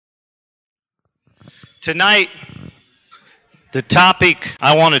Tonight, the topic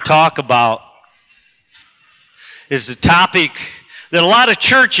I want to talk about is the topic that a lot of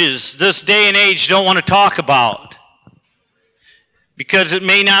churches this day and age don't want to talk about because it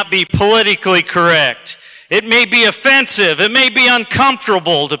may not be politically correct. It may be offensive. It may be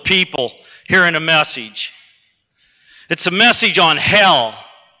uncomfortable to people hearing a message. It's a message on hell.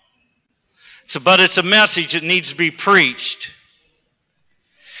 But it's a message that needs to be preached.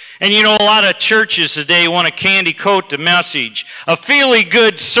 And you know, a lot of churches today want to candy coat the message. A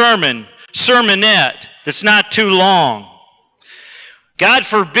feely-good sermonette that's not too long. God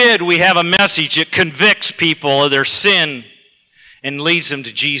forbid we have a message that convicts people of their sin and leads them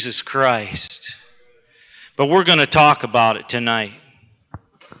to Jesus Christ. But we're going to talk about it tonight.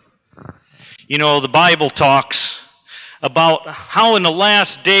 You know, the Bible talks about how in the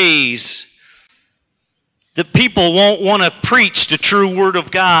last days the people won't want to preach the true Word of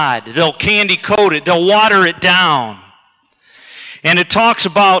God. They'll candy coat it. They'll water it down. And it talks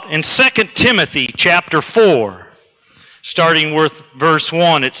about in 2 Timothy chapter 4, starting with verse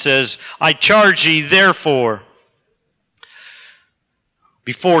 1, it says, I charge ye therefore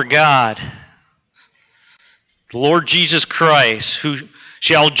before God, the Lord Jesus Christ, who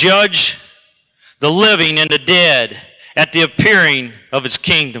shall judge the living and the dead at the appearing of His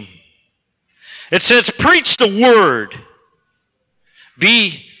kingdom. It says, preach the word.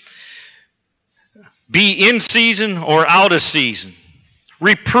 Be in season or out of season.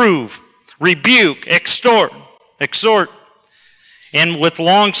 Reprove, rebuke, exhort, and with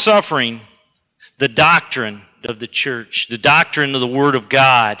long suffering, the doctrine of the church, the doctrine of the Word of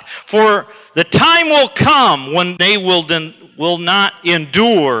God. For the time will come when they will not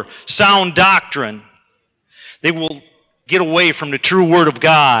endure sound doctrine. They will get away from the true Word of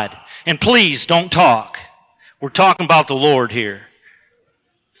God. And please, don't talk. We're talking about the Lord here.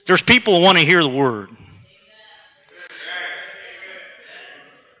 There's people who want to hear the Word.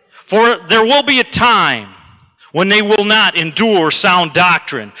 For there will be a time when they will not endure sound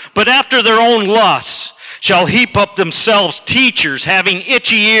doctrine, but after their own lusts shall heap up themselves teachers having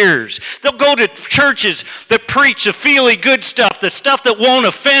itchy ears. They'll go to churches that preach the feely-good stuff, the stuff that won't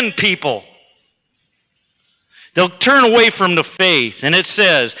offend people. They'll turn away from the faith, and it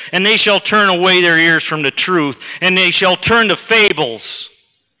says, and they shall turn away their ears from the truth, and they shall turn to fables.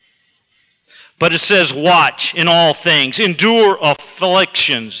 But it says, watch in all things, endure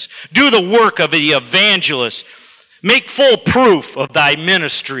afflictions, do the work of the evangelist, make full proof of thy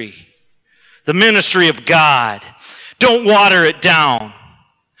ministry, the ministry of God. Don't water it down.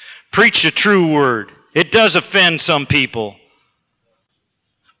 Preach the true word. It does offend some people.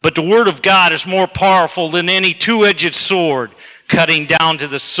 But the Word of God is more powerful than any two-edged sword cutting down to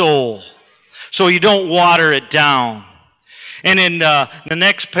the soul. So you don't water it down. And in the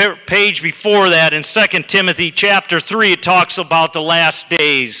next page before that, in 2 Timothy chapter 3, it talks about the last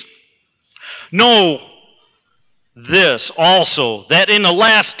days. Know this also, that in the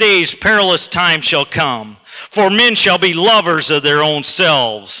last days perilous times shall come. For men shall be lovers of their own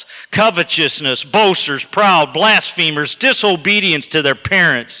selves, covetousness, boasters, proud, blasphemers, disobedience to their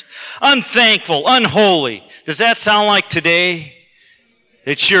parents, unthankful, unholy. Does that sound like today?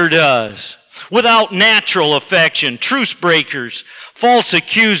 It sure does. Without natural affection, truce breakers, false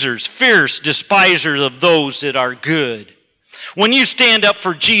accusers, fierce despisers of those that are good. When you stand up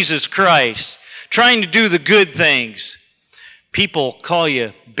for Jesus Christ, trying to do the good things, people call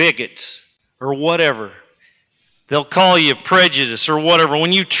you bigots or whatever. They'll call you prejudice or whatever.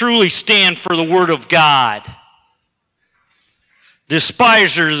 When you truly stand for the Word of God,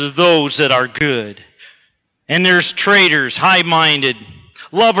 despisers of those that are good. And there's traitors, high-minded,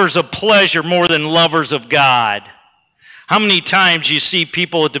 lovers of pleasure more than lovers of God. How many times you see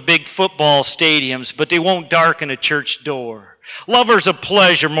people at the big football stadiums, but they won't darken a church door? Lovers of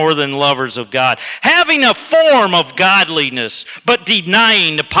pleasure more than lovers of God. Having a form of godliness, but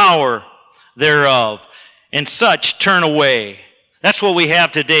denying the power thereof. And such turn away. That's what we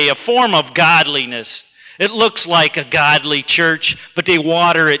have today, a form of godliness. It looks like a godly church, but they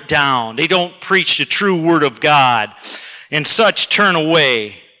water it down. They don't preach the true Word of God. And such turn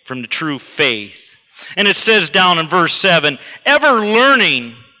away from the true faith. And it says down in verse 7, ever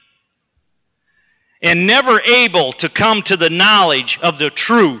learning and never able to come to the knowledge of the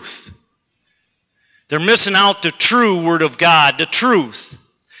truth. They're missing out the true Word of God, the truth.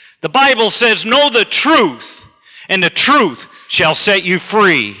 The Bible says, know the truth, and the truth shall set you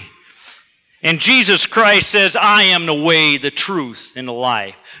free. And Jesus Christ says, I am the way, the truth, and the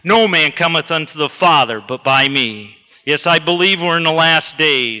life. No man cometh unto the Father but by me. Yes, I believe we're in the last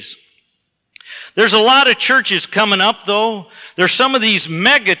days. There's a lot of churches coming up, though. There's some of these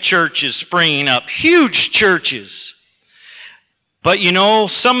mega churches springing up, huge churches. But you know,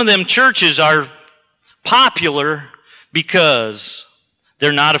 some of them churches are popular because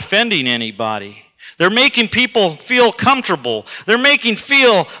they're not offending anybody. They're making people feel comfortable. They're making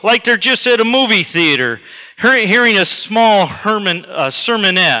feel like they're just at a movie theater, hearing a small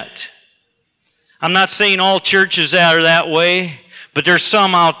sermonette. I'm not saying all churches are that way, but there's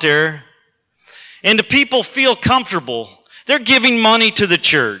some out there. And the people feel comfortable. They're giving money to the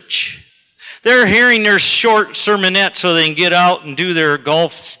church. They're hearing their short sermonette so they can get out and do their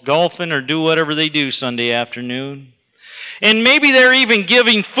golfing or do whatever they do Sunday afternoon. And maybe they're even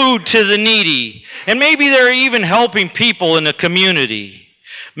giving food to the needy. And maybe they're even helping people in the community,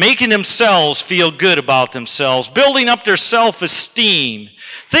 making themselves feel good about themselves, building up their self-esteem,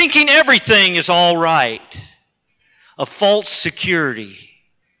 thinking everything is all right. A false security.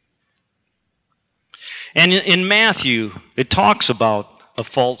 And in Matthew, it talks about a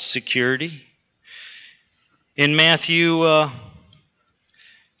false security. In Matthew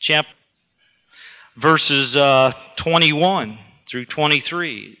chapter verses 21 through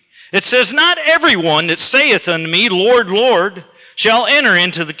 23. It says, "Not everyone that saith unto me, Lord, Lord, shall enter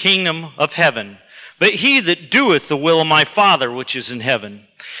into the kingdom of heaven, but he that doeth the will of my Father which is in heaven.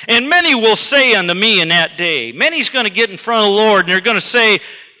 And many will say unto me in that day," many's going to get in front of the Lord, and they're going to say,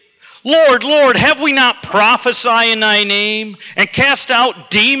 "Lord, Lord, have we not prophesied in thy name, and cast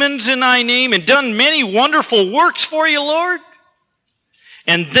out demons in thy name, and done many wonderful works for you, Lord?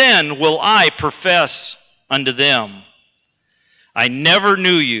 And then will I profess unto them, I never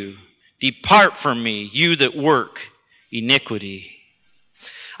knew you. Depart from me, you that work iniquity."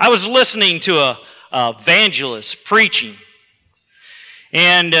 I was listening to a evangelist preaching,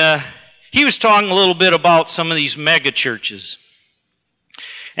 and he was talking a little bit about some of these mega churches.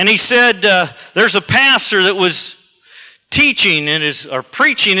 And he said there's a pastor that was teaching or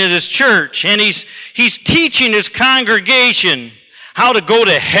preaching at his church, and he's teaching his congregation how to go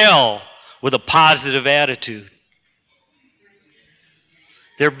to hell with a positive attitude.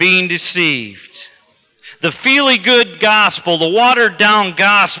 They're being deceived. The feely-good gospel, the watered-down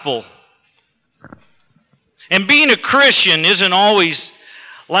gospel. And being a Christian isn't always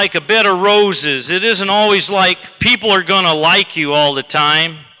like a bed of roses. It isn't always like people are going to like you all the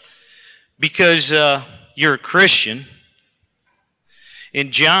time because you're a Christian.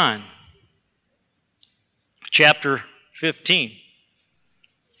 In John chapter 15,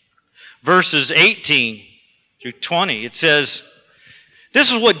 verses 18 through 20, it says,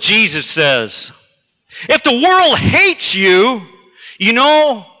 this is what Jesus says. "If the world hates you, you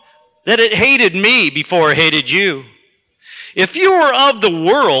know that it hated me before it hated you. If you were of the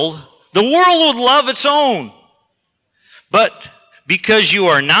world would love its own. But because you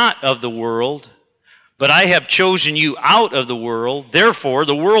are not of the world, but I have chosen you out of the world, therefore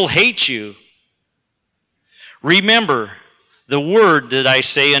the world hates you. Remember the word that I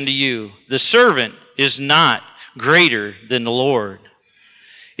say unto you, the servant is not greater than the Lord.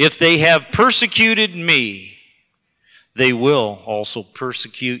 If they have persecuted me, they will also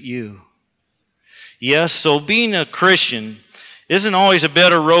persecute you." Yes, so being a Christian isn't always a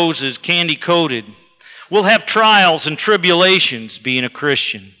bed of roses, candy-coated. We'll have trials and tribulations being a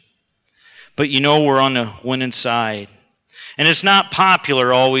Christian. But you know we're on the winning side. And it's not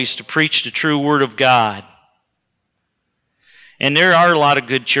popular always to preach the true Word of God. And there are a lot of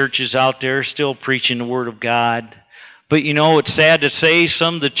good churches out there still preaching the Word of God. But you know, it's sad to say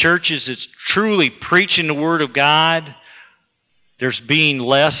some of the churches that's truly preaching the Word of God, there's being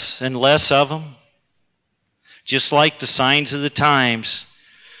less and less of them. Just like the signs of the times.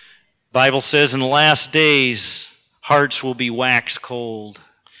 The Bible says in the last days, hearts will be waxed cold.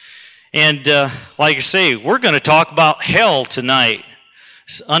 And like I say, we're going to talk about hell tonight.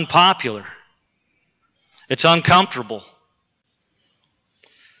 It's unpopular. It's uncomfortable.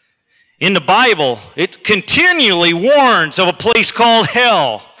 In the Bible, it continually warns of a place called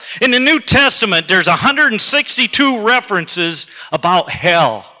hell. In the New Testament, there's 162 references about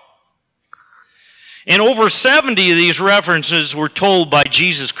hell. And over 70 of these references were told by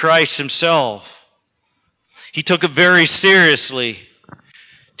Jesus Christ himself. He took it very seriously,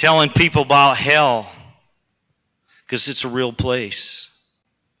 telling people about hell, because it's a real place.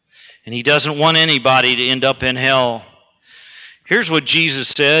 And he doesn't want anybody to end up in hell. Here's what Jesus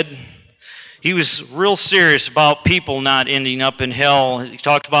said. He was real serious about people not ending up in hell. He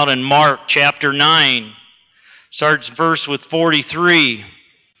talked about in Mark chapter 9. Starts verse with 43.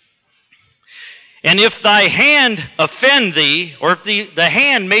 "And if thy hand offend thee, or if the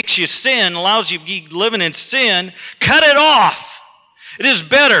hand makes you sin, allows you to be living in sin, cut it off. It is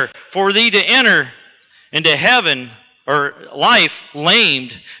better for thee to enter into heaven or life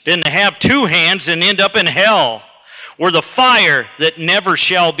lamed than to have two hands and end up in hell, where the fire that never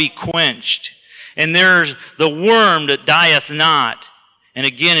shall be quenched. And there's the worm that dieth not. And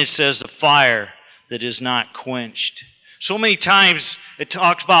again it says the fire that is not quenched. So many times it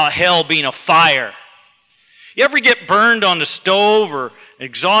talks about hell being a fire. You ever get burned on the stove or an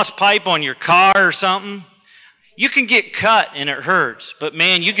exhaust pipe on your car or something? You can get cut and it hurts, but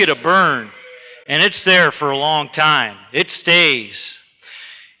man, you get a burn and it's there for a long time. It stays.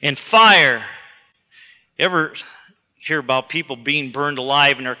 And fire, ever hear about people being burned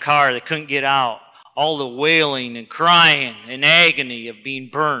alive in their car, they couldn't get out? All the wailing and crying and agony of being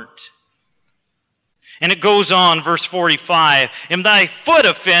burnt. And it goes on, verse 45, if thy foot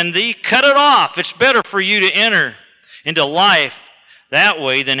offend thee, cut it off. It's better for you to enter into life that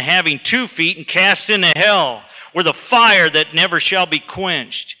way than having 2 feet and cast into hell, where the fire that never shall be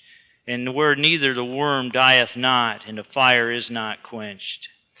quenched, and where neither the worm dieth not, and the fire is not quenched.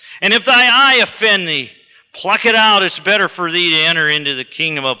 And if thy eye offend thee, pluck it out. It's better for thee to enter into the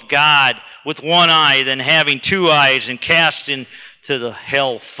kingdom of God with one eye than having 2 eyes and cast into the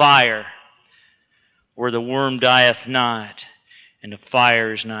hell fire, where the worm dieth not, and the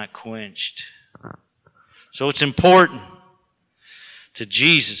fire is not quenched. So it's important to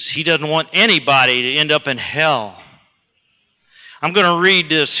Jesus. He doesn't want anybody to end up in hell. I'm going to read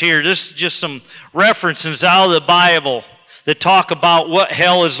this here. This is just some references out of the Bible that talk about what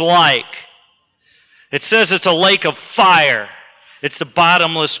hell is like. It says it's a lake of fire. It's the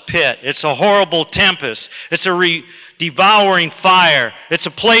bottomless pit. It's a horrible tempest. It's a devouring fire. It's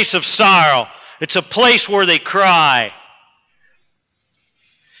a place of sorrow. It's a place where they cry.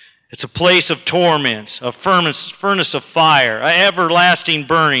 It's a place of torments, a furnace of fire, an everlasting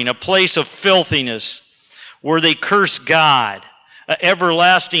burning, a place of filthiness where they curse God, an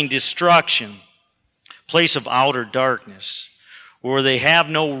everlasting destruction, a place of outer darkness where they have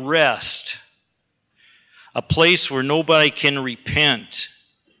no rest, a place where nobody can repent,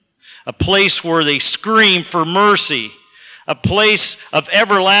 a place where they scream for mercy, a place of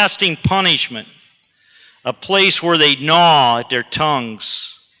everlasting punishment, a place where they gnaw at their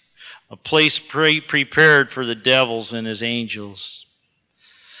tongues, a place prepared for the devils and his angels,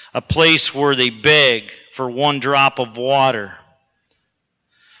 a place where they beg for 1 drop of water,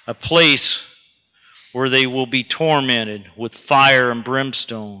 a place where they will be tormented with fire and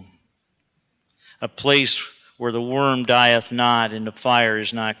brimstone, a place where the worm dieth not and the fire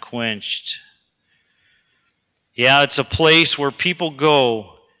is not quenched. Yeah, it's a place where people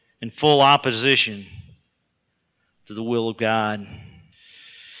go in full opposition to the will of God.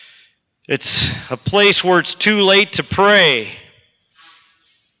 It's a place where it's too late to pray.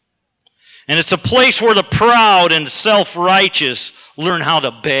 And it's a place where the proud and the self-righteous learn how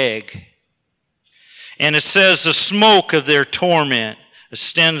to beg. And it says the smoke of their torment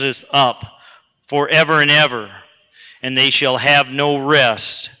ascendeth up forever and ever, and they shall have no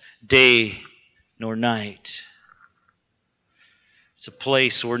rest, day nor night. It's a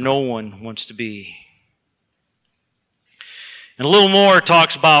place where no one wants to be. And a little more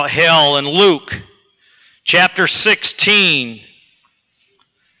talks about hell in Luke chapter 16,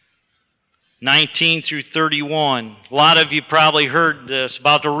 19 through 31. A lot of you probably heard this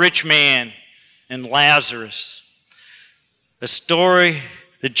about the rich man and Lazarus. The story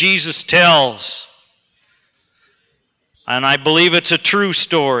that Jesus tells. And I believe it's a true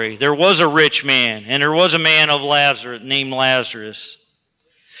story. There was a rich man, and there was a man of Lazarus named Lazarus.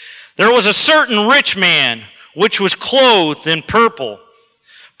 There was a certain rich man which was clothed in purple.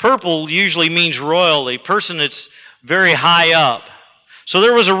 Purple usually means royalty, a person that's very high up. So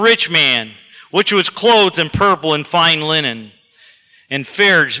there was a rich man which was clothed in purple and fine linen, and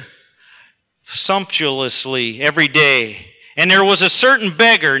fared sumptuously every day. And there was a certain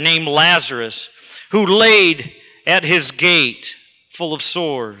beggar named Lazarus, who laid at his gate full of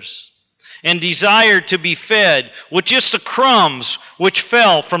sores, and desired to be fed with just the crumbs which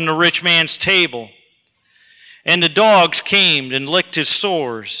fell from the rich man's table. And the dogs came and licked his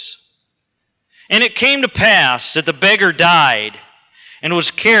sores. And it came to pass that the beggar died, and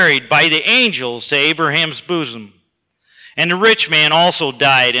was carried by the angels to Abraham's bosom. And the rich man also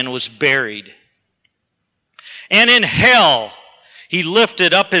died and was buried. And in hell he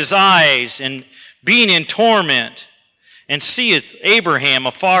lifted up his eyes, and being in torment, and seeth Abraham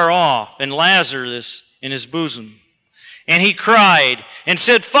afar off, and Lazarus in his bosom. And he cried and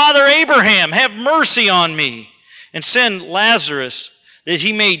said, Father Abraham, have mercy on me, and send Lazarus that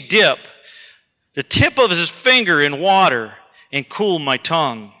he may dip the tip of his finger in water and cool my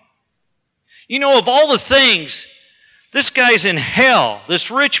tongue. You know, of all the things This guy's in hell,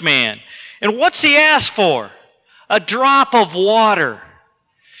 this rich man. And what's he asked for? A drop of water.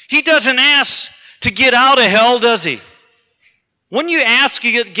 He doesn't ask to get out of hell, does he? Wouldn't you ask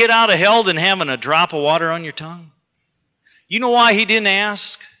to get out of hell than having a drop of water on your tongue? You know why he didn't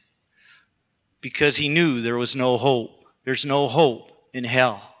ask? Because he knew there was no hope. There's no hope in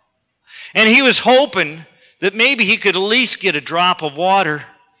hell. And he was hoping that maybe he could at least get a drop of water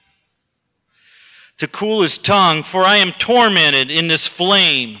to cool his tongue, for I am tormented in this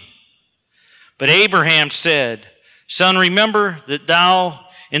flame. But Abraham said, Son, remember that thou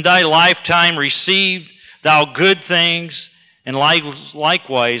in thy lifetime received thou good things, and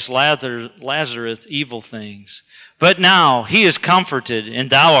likewise Lazarus evil things. But now he is comforted, and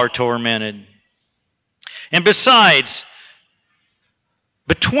thou art tormented. And besides,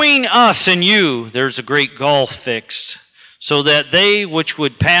 between us and you there's a great gulf fixed, so that they which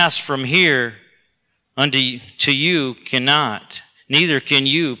would pass from here unto to you cannot, neither can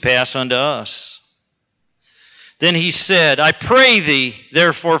you pass unto us. Then he said, I pray thee,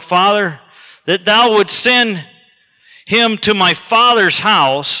 therefore, Father, that thou would send him to my father's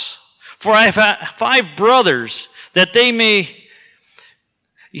house, for I have 5 brothers, that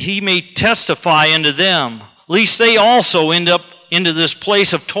he may testify unto them, lest they also end up into this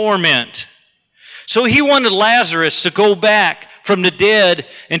place of torment. So he wanted Lazarus to go back from the dead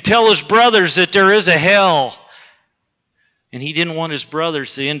and tell his brothers that there is a hell. And he didn't want his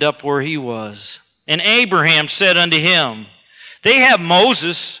brothers to end up where he was. And Abraham said unto him, They have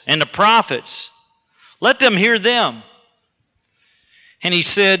Moses and the prophets. Let them hear them. And he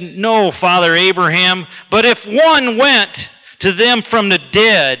said, No, Father Abraham, but if one went to them from the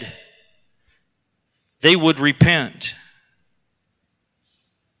dead, they would repent.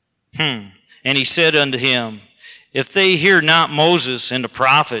 And he said unto him, If they hear not Moses and the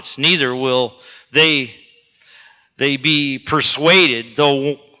prophets, neither will they be persuaded,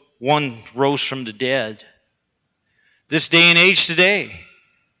 though one rose from the dead. This day and age today,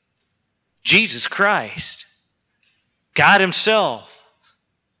 Jesus Christ, God himself,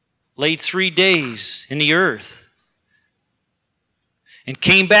 laid 3 days in the earth and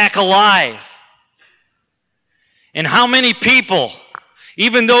came back alive. And how many people,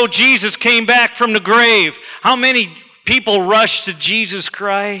 even though Jesus came back from the grave, how many people rushed to Jesus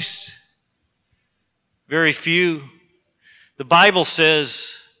Christ? Very few. The Bible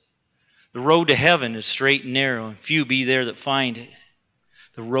says the road to heaven is straight and narrow, and few be there that find it.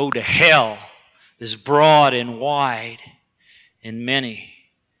 The road to hell is broad and wide, and many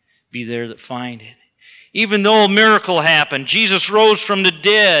be there that find it. Even though a miracle happened, Jesus rose from the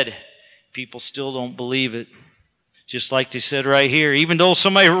dead, people still don't believe it. Just like they said right here, even though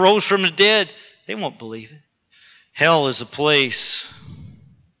somebody rose from the dead, they won't believe it. Hell is a place.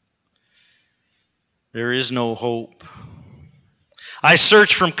 There is no hope. I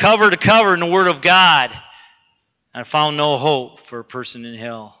searched from cover to cover in the Word of God. I found no hope for a person in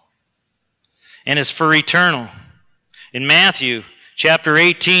hell. And it's for eternal. In Matthew chapter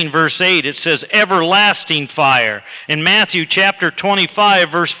 18, verse 8, it says, everlasting fire. In Matthew chapter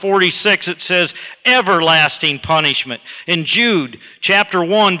 25, verse 46, it says, everlasting punishment. In Jude chapter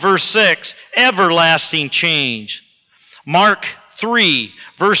 1, verse 6, everlasting change. Mark 3,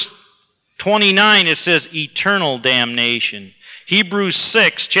 verse 29, it says, eternal damnation. Hebrews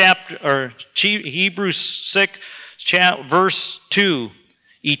 6, verse 2,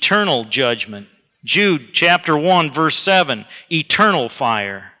 eternal judgment. Jude chapter 1, verse 7, eternal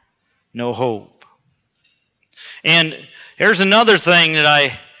fire, no hope. And here's another thing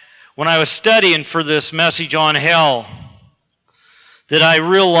that when I was studying for this message on hell, that I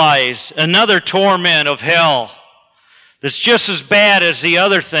realized another torment of hell that's just as bad as the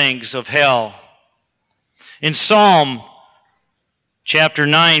other things of hell. In Psalm chapter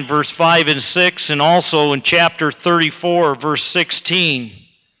 9, verse 5 and 6, and also in chapter 34, verse 16,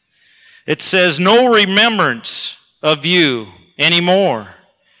 it says, no remembrance of you anymore,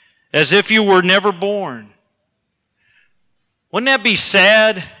 as if you were never born. Wouldn't that be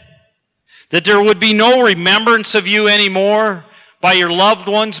sad? That there would be no remembrance of you anymore by your loved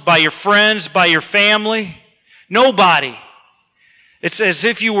ones, by your friends, by your family? Nobody. It's as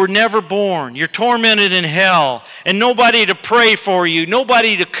if you were never born. You're tormented in hell, and nobody to pray for you,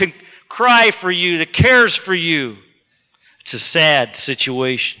 nobody to cry for you, that cares for you. It's a sad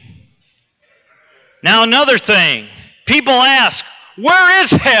situation. Now another thing, people ask, where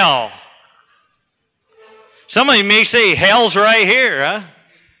is hell? Somebody may say, hell's right here, huh?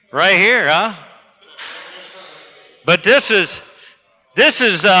 Right here, huh? But this is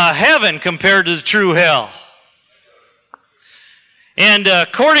heaven compared to the true hell. And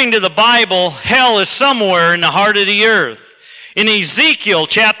according to the Bible, hell is somewhere in the heart of the earth. In Ezekiel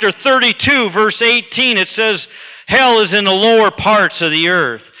chapter 32, verse 18, it says, hell is in the lower parts of the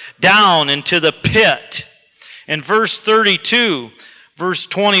earth, down into the pit. In verse 32, verse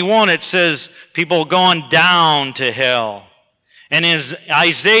 21, it says, people gone down to hell. And in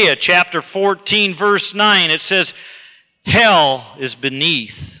Isaiah chapter 14, verse 9, it says, hell is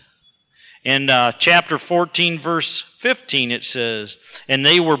beneath. In chapter 14, verse 15, it says, and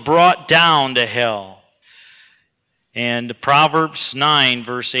they were brought down to hell. And Proverbs 9,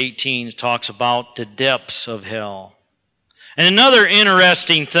 verse 18, talks about the depths of hell. And another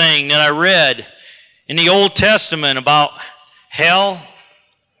interesting thing that I read in the Old Testament about hell,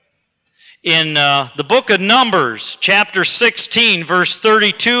 in the book of Numbers, chapter 16, verse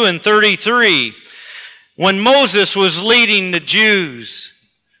 32 and 33, when Moses was leading the Jews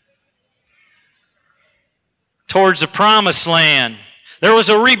towards the promised land, there was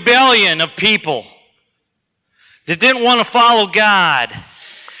a rebellion of people that didn't want to follow God.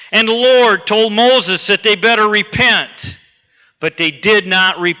 And the Lord told Moses that they better repent. But they did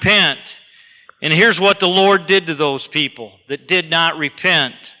not repent. And here's what the Lord did to those people that did not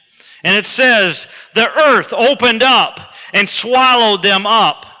repent. And it says, the earth opened up and swallowed them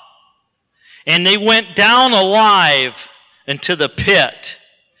up. And they went down alive into the pit.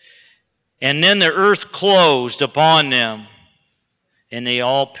 And then the earth closed upon them. And they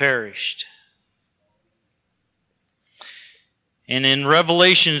all perished. And in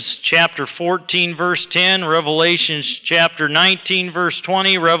Revelations chapter 14, verse 10, Revelations chapter 19, verse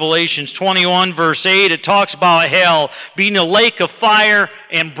 20, Revelations 21, verse 8, it talks about hell being a lake of fire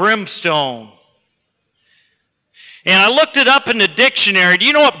and brimstone. And I looked it up in the dictionary. Do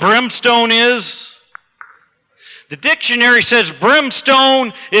you know what brimstone is? The dictionary says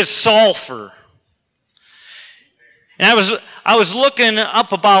brimstone is sulfur. And I was looking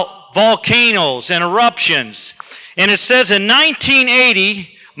up about volcanoes and eruptions. And it says in 1980,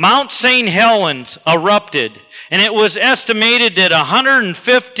 Mount St. Helens erupted. And it was estimated that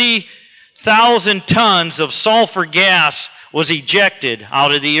 150,000 tons of sulfur gas was ejected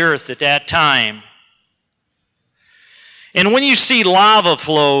out of the earth at that time. And when you see lava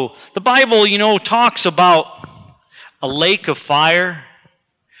flow, the Bible, talks about a lake of fire.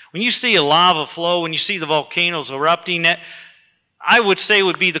 When you see a lava flow, when you see the volcanoes erupting, that I would say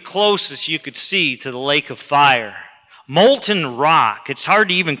would be the closest you could see to the lake of fire. Molten rock. It's hard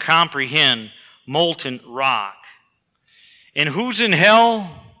to even comprehend molten rock. And who's in hell?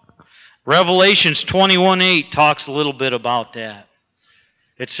 Revelations 21:8 talks a little bit about that.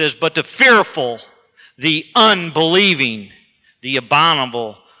 It says, but the fearful, the unbelieving, the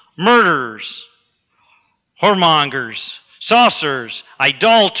abominable, murderers, whoremongers, sorcerers,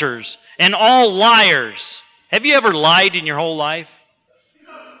 idolaters, and all liars. Have you ever lied in your whole life?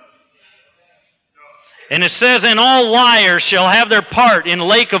 And it says, and all liars shall have their part in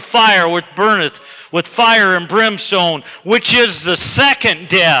lake of fire which burneth with fire and brimstone, which is the second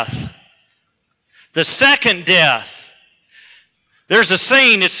death. The second death. There's a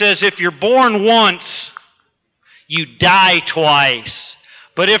saying that says, if you're born once, you die twice.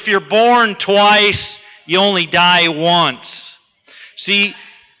 But if you're born twice, you only die once. See,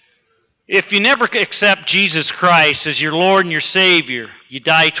 if you never accept Jesus Christ as your Lord and your Savior, you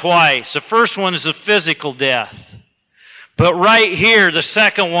die twice. The first one is a physical death. But right here, the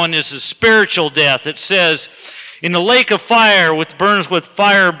second one is a spiritual death. It says, in the lake of fire, which burns with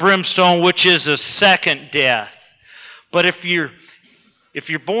fire and brimstone, which is a second death. But if you're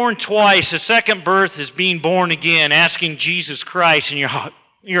born twice, the second birth is being born again, asking Jesus Christ in your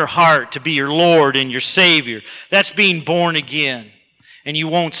heart to be your Lord and your Savior. That's being born again. And you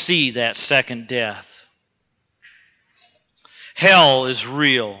won't see that second death. Hell is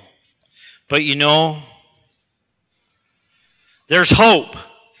real. But there's hope.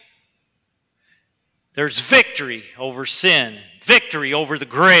 There's victory over sin. Victory over the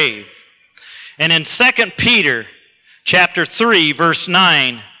grave. And in 2 Peter chapter 3, verse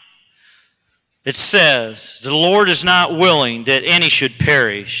 9, it says, the Lord is not willing that any should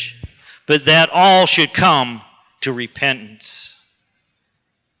perish, but that all should come to repentance.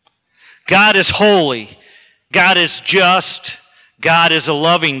 God is holy. God is just. God is a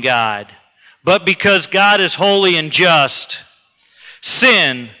loving God. But because God is holy and just,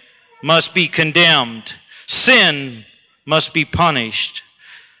 sin must be condemned. Sin must be punished.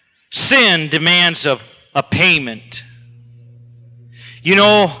 Sin demands a payment.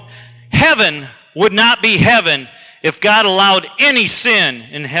 Heaven would not be heaven if God allowed any sin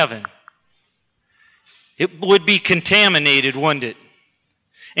in heaven. It would be contaminated, wouldn't it?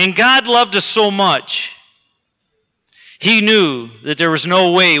 And God loved us so much. He knew that there was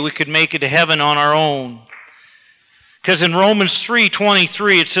no way we could make it to heaven on our own. Because in Romans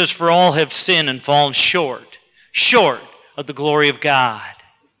 3:23 it says, "For all have sinned and fallen short of the glory of God."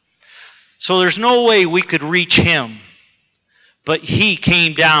 So there's no way we could reach Him, but He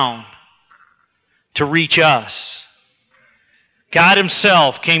came down to reach us. God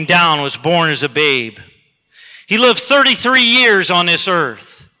Himself came down, was born as a babe. He lived 33 years on this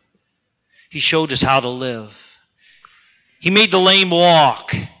earth. He showed us how to live. He made the lame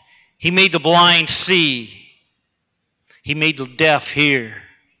walk. He made the blind see. He made the deaf hear.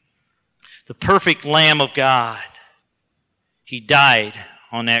 The perfect Lamb of God. He died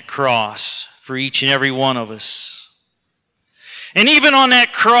on that cross for each and every one of us. And even on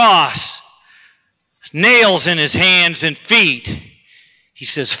that cross, nails in His hands and feet, He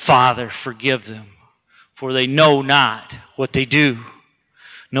says, "Father, forgive them, for they know not what they do."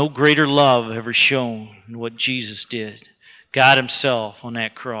 No greater love ever shown than what Jesus did. God Himself on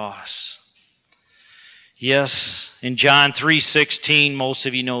that cross. Yes, in John 3:16, most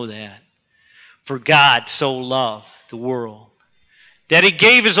of you know that. For God so loved the world, that He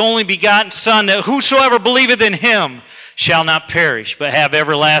gave His only begotten Son, that whosoever believeth in Him shall not perish, but have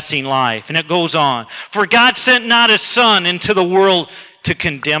everlasting life. And it goes on. For God sent not His Son into the world to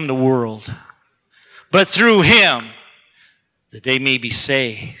condemn the world, but through Him that they may be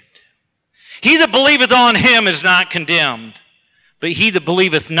saved. He that believeth on Him is not condemned, but he that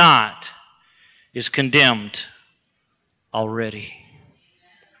believeth not is condemned already.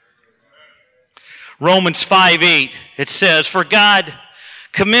 Romans 5:8, it says, "For God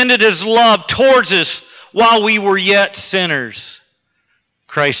commended His love towards us while we were yet sinners.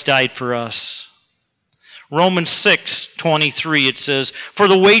 Christ died for us." Romans 6:23, it says, "For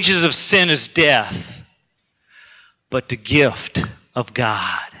the wages of sin is death, but the gift of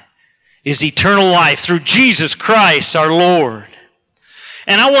God is eternal life through Jesus Christ our Lord."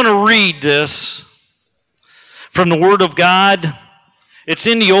 And I want to read this from the Word of God. It's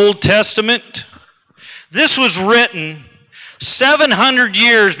in the Old Testament. This was written 700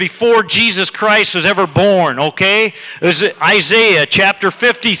 years before Jesus Christ was ever born, okay? It was Isaiah chapter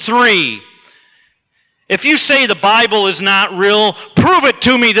 53. If you say the Bible is not real, prove it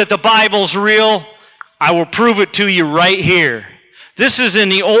to me that the Bible's real. I will prove it to you right here. This is in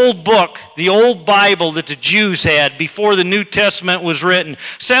the old book, the old Bible that the Jews had before the New Testament was written,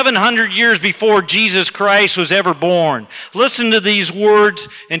 700 years before Jesus Christ was ever born. Listen to these words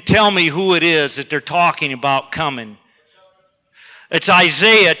and tell me who it is that they're talking about coming. It's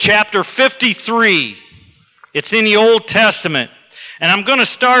Isaiah chapter 53. It's in the Old Testament. And I'm going to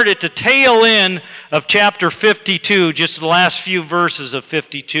start at the tail end of chapter 52, just the last few verses of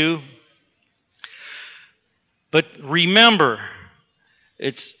 52. But remember,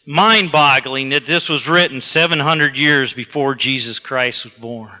 it's mind-boggling that this was written 700 years before Jesus Christ was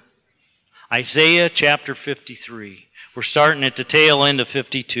born. Isaiah chapter 53. We're starting at the tail end of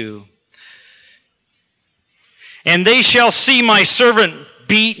 52. "And they shall see my servant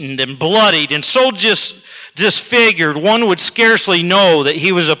beaten and bloodied and so disfigured, one would scarcely know that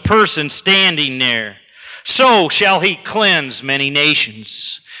he was a person standing there. So shall he cleanse many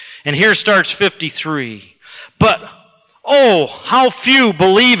nations." And here starts 53. "But, oh, how few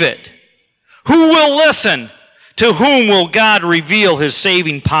believe it! Who will listen? To whom will God reveal His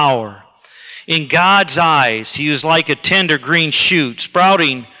saving power? In God's eyes, He is like a tender green shoot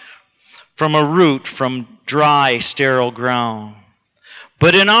sprouting from a root from dry, sterile ground.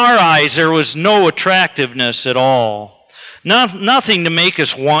 But in our eyes, there was no attractiveness at all, nothing to make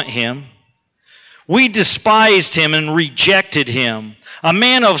us want Him. We despised Him and rejected Him, a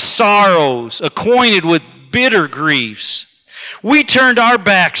man of sorrows, acquainted with bitter griefs. We turned our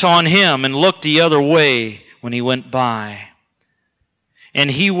backs on Him and looked the other way when He went by. And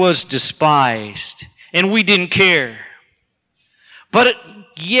He was despised, and we didn't care. But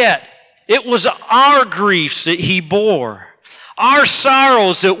yet, it was our griefs that He bore, our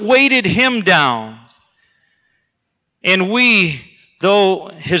sorrows that weighted Him down. And we, though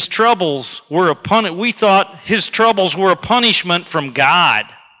His troubles were we thought His troubles were a punishment from God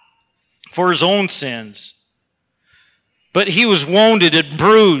for His own sins. But He was wounded and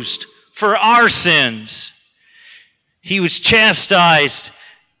bruised for our sins. He was chastised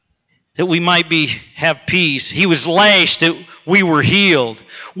that we might have peace. He was lashed that we were healed.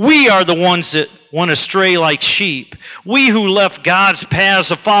 We are the ones that went astray like sheep. We who left God's paths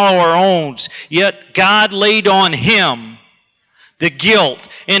to follow our own. Yet God laid on Him the guilt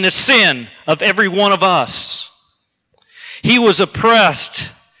and the sin of every one of us. He was oppressed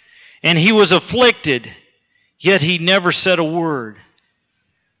and He was afflicted, yet He never said a word.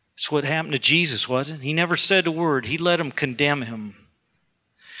 That's what happened to Jesus, wasn't it? He never said a word. He let them condemn him.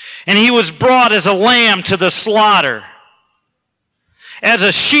 And he was brought as a lamb to the slaughter, as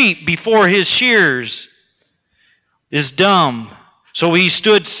a sheep before his shears is dumb. So he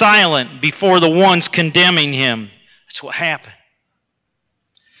stood silent before the ones condemning him. That's what happened.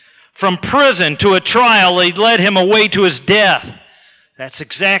 From prison to a trial, they led him away to his death. That's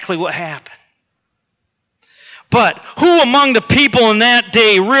exactly what happened. But who among the people in that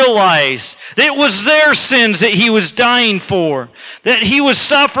day realized that it was their sins that he was dying for, that he was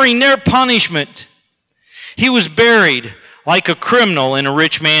suffering their punishment? He was buried like a criminal in a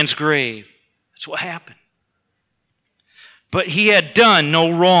rich man's grave. That's what happened. But he had done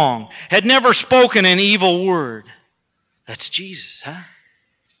no wrong, had never spoken an evil word. That's Jesus, huh?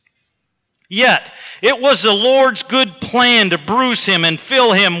 Yet, it was the Lord's good plan to bruise him and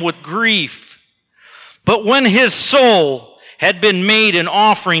fill him with grief. But when his soul had been made an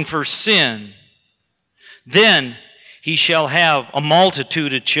offering for sin, then he shall have a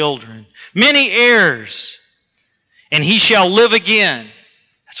multitude of children, many heirs, and he shall live again.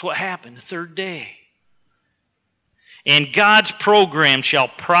 That's what happened the third day. And God's program shall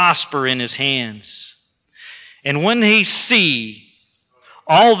prosper in his hands. And when he see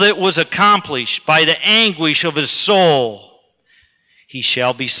all that was accomplished by the anguish of his soul, he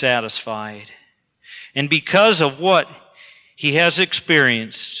shall be satisfied. And because of what he has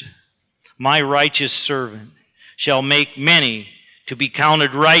experienced, my righteous servant shall make many to be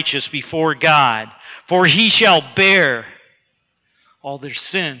counted righteous before God, for he shall bear all their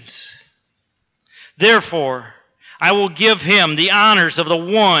sins. Therefore, I will give him the honors of the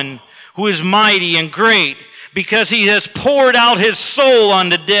one who is mighty and great, because he has poured out his soul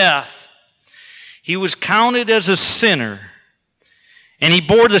unto death. He was counted as a sinner, and he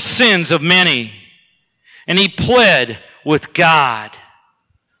bore the sins of many. And he pled with God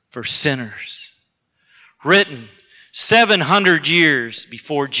for sinners. Written 700 years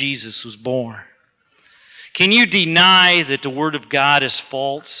before Jesus was born. Can you deny that the Word of God is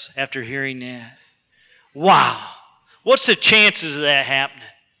false after hearing that? Wow. What's the chances of that happening?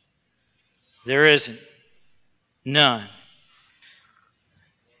 There isn't. None.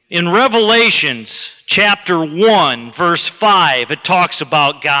 In Revelations chapter 1, verse 5, it talks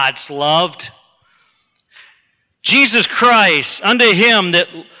about God's loved. Jesus Christ, unto him that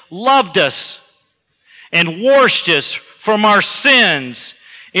loved us and washed us from our sins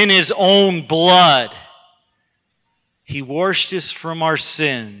in his own blood. He washed us from our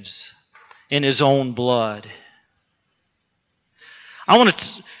sins in his own blood. I want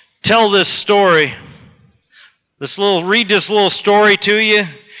to tell this story, read this little story to you,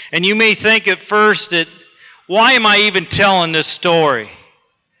 and you may think at first that, why am I even telling this story?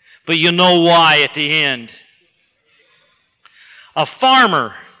 But you'll know why at the end. A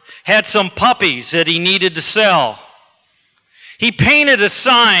farmer had some puppies that he needed to sell. He painted a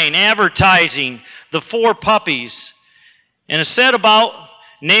sign advertising the 4 puppies and set about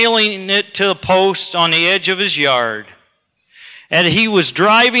nailing it to a post on the edge of his yard. And he was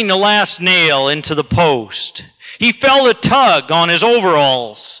driving the last nail into the post. He felt a tug on his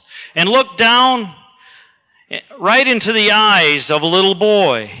overalls and looked down right into the eyes of a little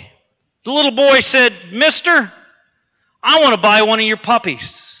boy. The little boy said, "Mister, I want to buy one of your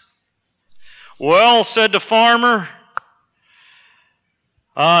puppies." "Well," said the farmer,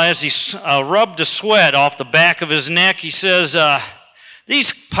 as he rubbed the sweat off the back of his neck, he says,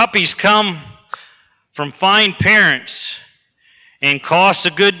 "These puppies come from fine parents and cost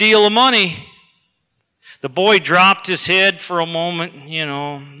a good deal of money." The boy dropped his head for a moment,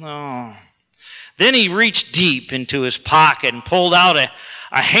 Oh. Then he reached deep into his pocket and pulled out a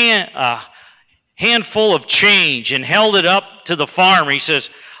handful of change and held it up to the farmer. He says,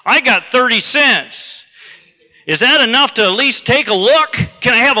 "I got 30 cents. Is that enough to at least take a look?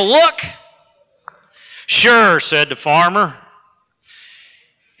 Can I have a look?" "Sure," said the farmer.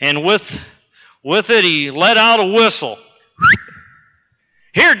 And with it, he let out a whistle.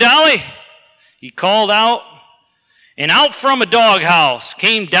 "Here, Dolly," he called out. And out from a doghouse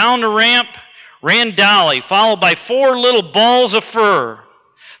came down the ramp, ran Dolly, followed by 4 little balls of fur.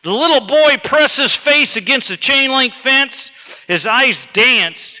 The little boy pressed his face against the chain-link fence. His eyes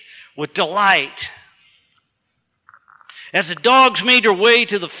danced with delight. As the dogs made their way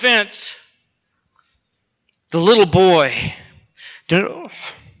to the fence, the little boy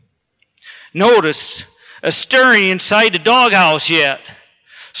noticed a stirring inside the doghouse yet.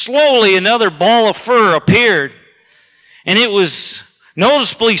 Slowly, another ball of fur appeared, and it was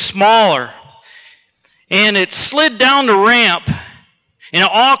noticeably smaller. And it slid down the ramp in an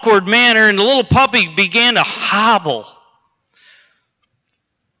awkward manner, and the little puppy began to hobble.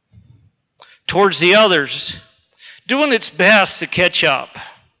 towards the others, doing its best to catch up.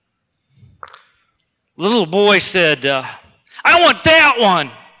 The little boy said, I want that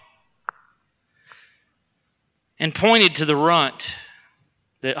one, and pointed to the runt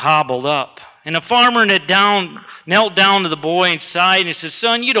that hobbled up. And the farmer knelt down to the boy inside and he said,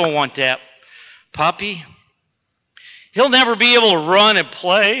 son, you don't want that puppy. He'll never be able to run and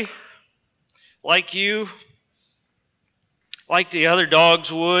play like you, like the other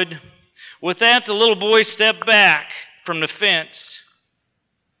dogs would. With that, the little boy stepped back from the fence.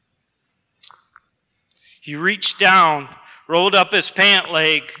 He reached down, rolled up his pant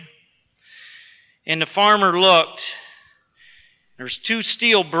leg, and the farmer looked. There's 2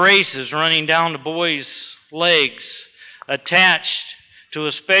 steel braces running down the boy's legs, attached to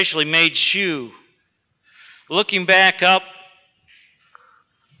a specially made shoe. Looking back up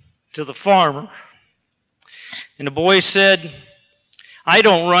to the farmer, and the boy said, I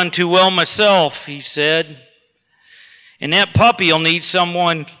don't run too well myself, he said, and that puppy will need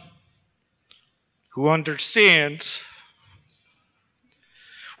someone who understands.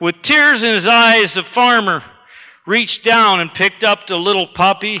 With tears in his eyes, the farmer reached down and picked up the little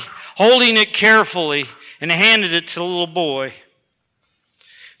puppy, holding it carefully, and handed it to the little boy.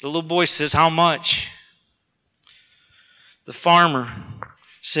 The little boy says, how much? The farmer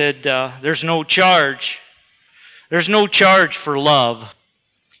said, there's no charge. There's no charge for love.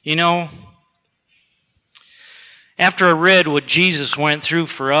 You know, after I read what Jesus went through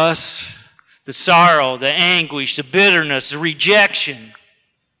for us, the sorrow, the anguish, the bitterness, the rejection,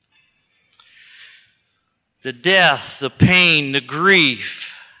 the death, the pain, the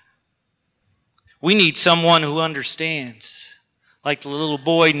grief, we need someone who understands. Like the little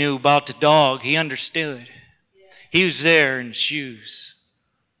boy knew about the dog, he understood. He was there in his shoes.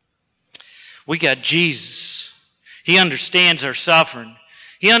 We got Jesus. He understands our suffering.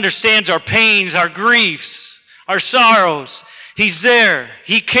 He understands our pains, our griefs, our sorrows. He's there.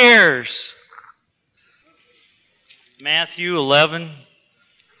 He cares. Matthew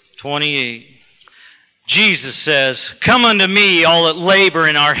 11:28. Jesus says, come unto me, all that labor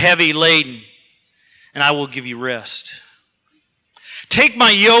and are heavy laden, and I will give you rest. Take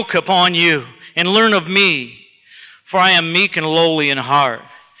my yoke upon you and learn of me, for I am meek and lowly in heart,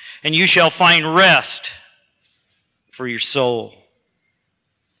 and you shall find rest for your soul.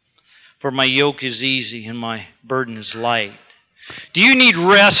 For my yoke is easy and my burden is light. Do you need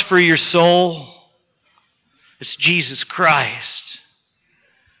rest for your soul? It's Jesus Christ.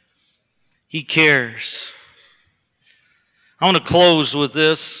 He cares. I want to close with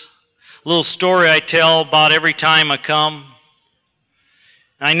this little story I tell about every time I come.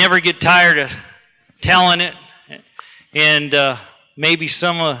 I never get tired of telling it, and maybe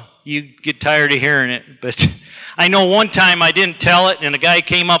some of you get tired of hearing it, but I know one time I didn't tell it, and a guy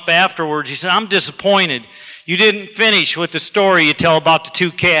came up afterwards. He said, I'm disappointed. You didn't finish with the story you tell about the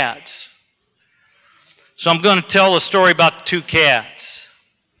 2 cats. So I'm going to tell the story about the 2 cats.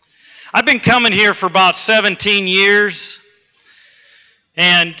 I've been coming here for about 17 years,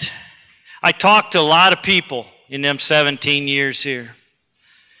 and I talked to a lot of people in them 17 years here.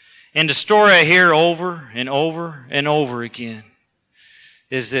 And the story I hear over and over and over again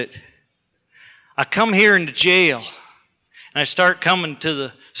is that I come here into jail, and I start coming to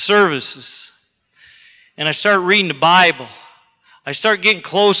the services, and I start reading the Bible. I start getting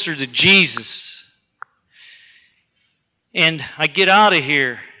closer to Jesus. And I get out of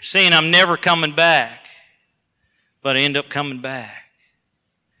here saying I'm never coming back, but I end up coming back.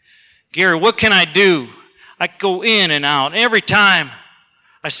 Gary, what can I do? I go in and out. Every time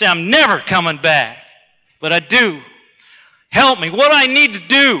I say I'm never coming back, but I do. Help me. What do I need to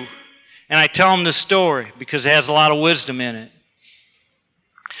do? And I tell them this story because it has a lot of wisdom in it.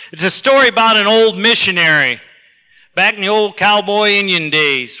 It's a story about an old missionary back in the old cowboy Indian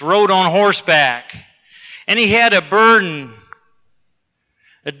days, rode on horseback. And he had a burden,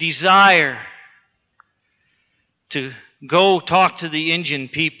 a desire to go talk to the Indian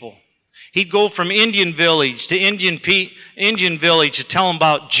people. He'd go from Indian village to Indian village to tell them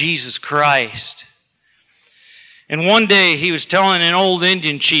about Jesus Christ. And one day he was telling an old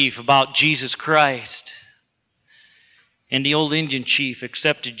Indian chief about Jesus Christ. And the old Indian chief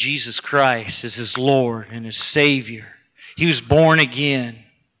accepted Jesus Christ as his Lord and his Savior. He was born again.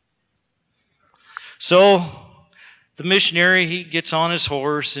 So the missionary, he gets on his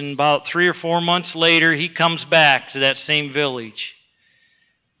horse, and about 3 or 4 months later, he comes back to that same village.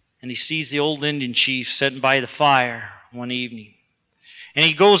 And he sees the old Indian chief sitting by the fire one evening. And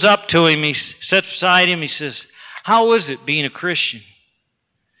he goes up to him, he sits beside him, he says, how is it being a Christian?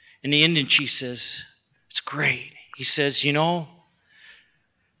 And the Indian chief says, it's great. He says, you know,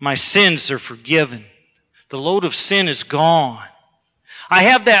 My sins are forgiven. The load of sin is gone. I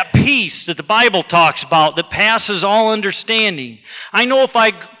have that peace that the Bible talks about that passes all understanding. I know if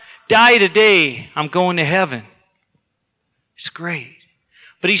I die today, I'm going to heaven. It's great.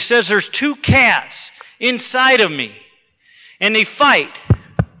 But he says there's two cats inside of me, and they fight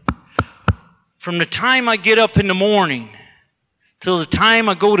from the time I get up in the morning till the time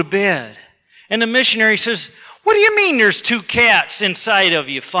I go to bed. And the missionary says, "What do you mean there's two cats inside of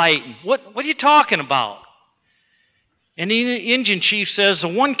you fighting? What are you talking about?" And the Indian chief says, the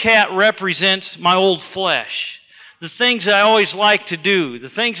one cat represents my old flesh. The things I always like to do, the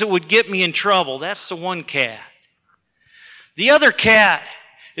things that would get me in trouble, that's the one cat. The other cat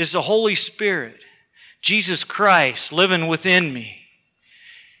is the Holy Spirit, Jesus Christ living within me.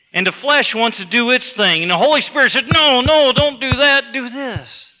 And the flesh wants to do its thing. And the Holy Spirit said, no, don't do that, do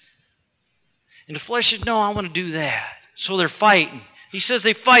this. And the flesh said, no, I want to do that. So they're fighting. He says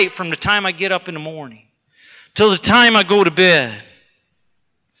they fight from the time I get up in the morning till the time I go to bed.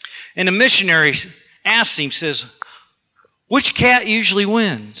 And the missionary asks him, says, which cat usually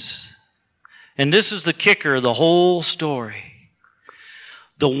wins? And this is the kicker of the whole story.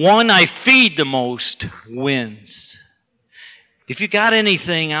 The one I feed the most wins. If you got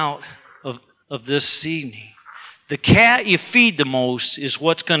anything out of this evening, the cat you feed the most is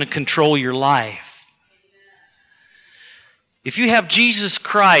what's going to control your life. If you have Jesus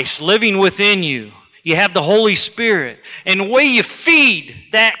Christ living within you, you have the Holy Spirit. And the way you feed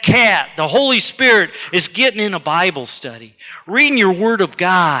that cat, the Holy Spirit, is getting in a Bible study, reading your Word of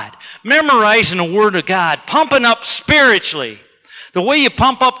God, memorizing the Word of God, pumping up spiritually. The way you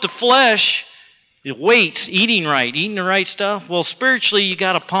pump up the flesh, it weights, eating right, eating the right stuff. Well, spiritually, you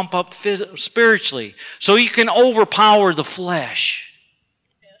got to pump up spiritually so you can overpower the flesh.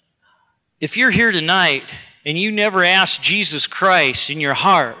 If you're here tonight and you never asked Jesus Christ in your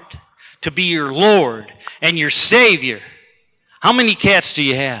heart to be your Lord and your Savior, how many cats do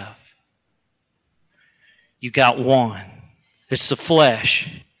you have? You got one. It's the flesh.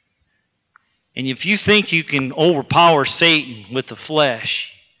 And if you think you can overpower Satan with the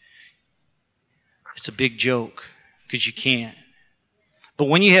flesh, it's a big joke, because you can't. But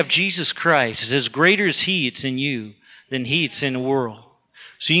when you have Jesus Christ, it says, greater is He that's in you than he that's in the world.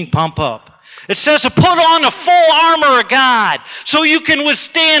 So you can pump up. It says to put on the full armor of God so you can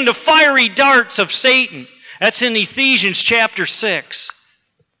withstand the fiery darts of Satan. That's in Ephesians chapter 6.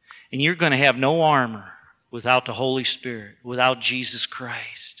 And you're going to have no armor without the Holy Spirit, without Jesus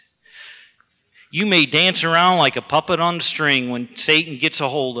Christ. You may dance around like a puppet on the string when Satan gets a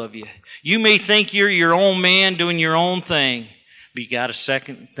hold of you. You may think you're your own man doing your own thing, but you got a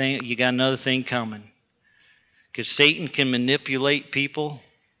second thing, you got another thing coming. Because Satan can manipulate people.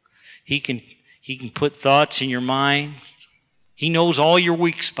 He can put thoughts in your mind. He knows all your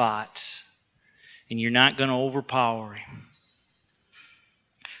weak spots, and you're not going to overpower him.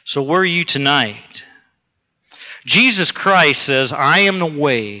 So where are you tonight? Jesus Christ says, I am the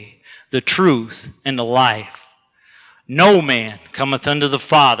way, the truth, and the life. No man cometh unto the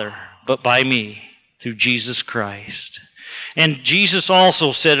Father but by me, through Jesus Christ. And Jesus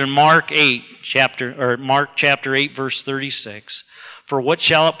also said in Mark chapter 8, verse 36, for what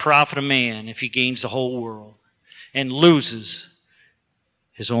shall it profit a man if he gains the whole world and loses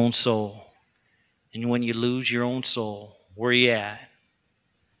his own soul? And when you lose your own soul, where are you at?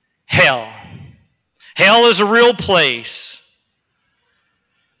 Hell. Hell is a real place.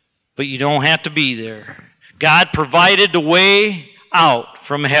 But you don't have to be there. God provided the way out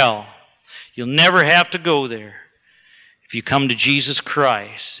from hell. You'll never have to go there if you come to Jesus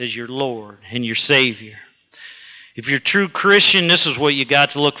Christ as your Lord and your Savior. If you're a true Christian, this is what you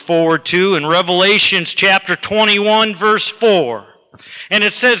got to look forward to in Revelations chapter 21, verse 4. And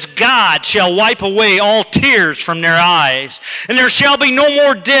it says, God shall wipe away all tears from their eyes, and there shall be no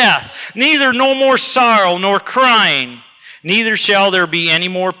more death, neither no more sorrow nor crying, neither shall there be any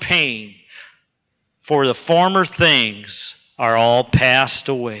more pain, for the former things are all passed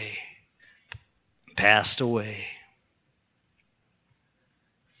away. Passed away.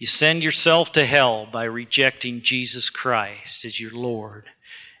 You send yourself to hell by rejecting Jesus Christ as your Lord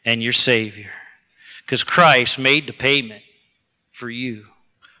and your Savior. Because Christ made the payment for you,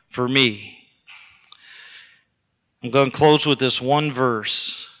 for me. I'm going to close with this one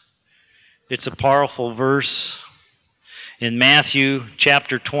verse. It's a powerful verse in Matthew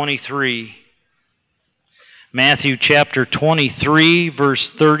chapter 23. Matthew chapter 23,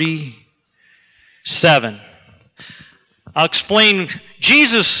 verse 37. I'll explain.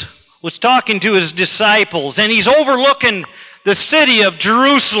 Jesus was talking to his disciples, and he's overlooking the city of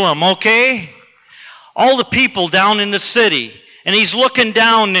Jerusalem, okay? All the people down in the city. And he's looking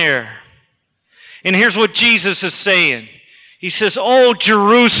down there. And here's what Jesus is saying. He says, "Oh,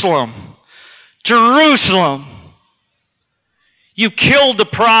 Jerusalem, Jerusalem, you killed the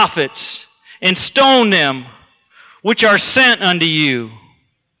prophets and stoned them which are sent unto you.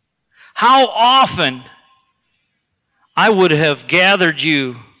 How often I would have gathered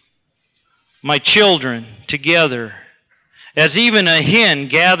you, my children, together, as even a hen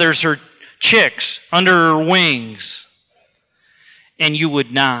gathers her chicks under her wings, and you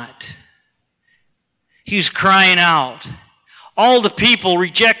would not." He's crying out. All the people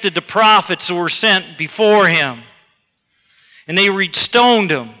rejected the prophets who were sent before him. And they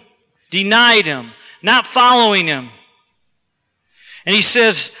stoned him, denied him, not following him. And he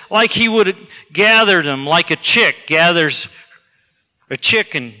says, like he would have gathered them, like a chicken gathers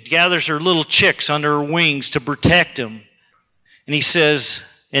her little chicks under her wings to protect them. And he says,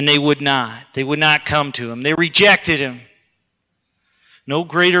 and they would not. They would not come to him. They rejected him. No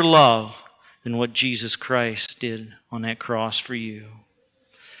greater love than what Jesus Christ did on that cross for you.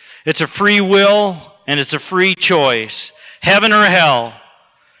 It's a free will and it's a free choice. Heaven or hell.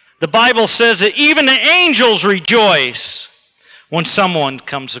 The Bible says that even the angels rejoice when someone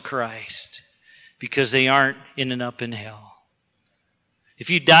comes to Christ because they aren't ending up in hell.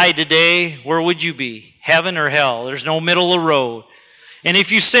 If you died today, where would you be? Heaven or hell? There's no middle of the road. And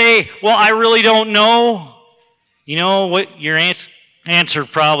if you say, well, I really don't know, you know what your answer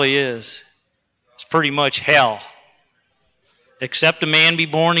probably is? It's pretty much hell. Except a man be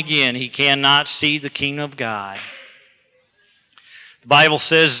born again, he cannot see the kingdom of God. The Bible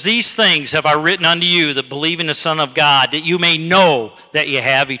says, "These things have I written unto you that believe in the Son of God, that you may know that you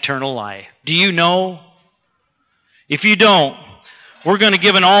have eternal life." Do you know? If you don't, we're going to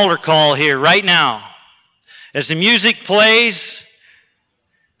give an altar call here right now. As the music plays,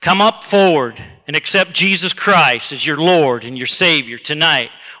 come up forward and accept Jesus Christ as your Lord and your Savior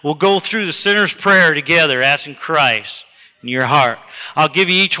tonight. We'll go through the sinner's prayer together, asking Christ in your heart. I'll give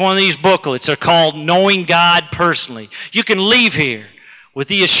you each one of these booklets. They're called Knowing God Personally. You can leave here with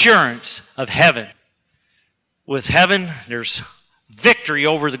the assurance of heaven. With heaven, there's victory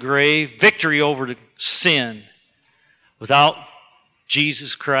over the grave, victory over the sin. Without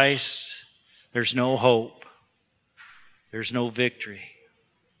Jesus Christ, there's no hope. There's no victory.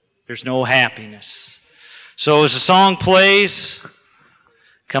 There's no happiness. So as the song plays,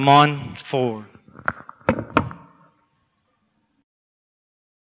 come on forward.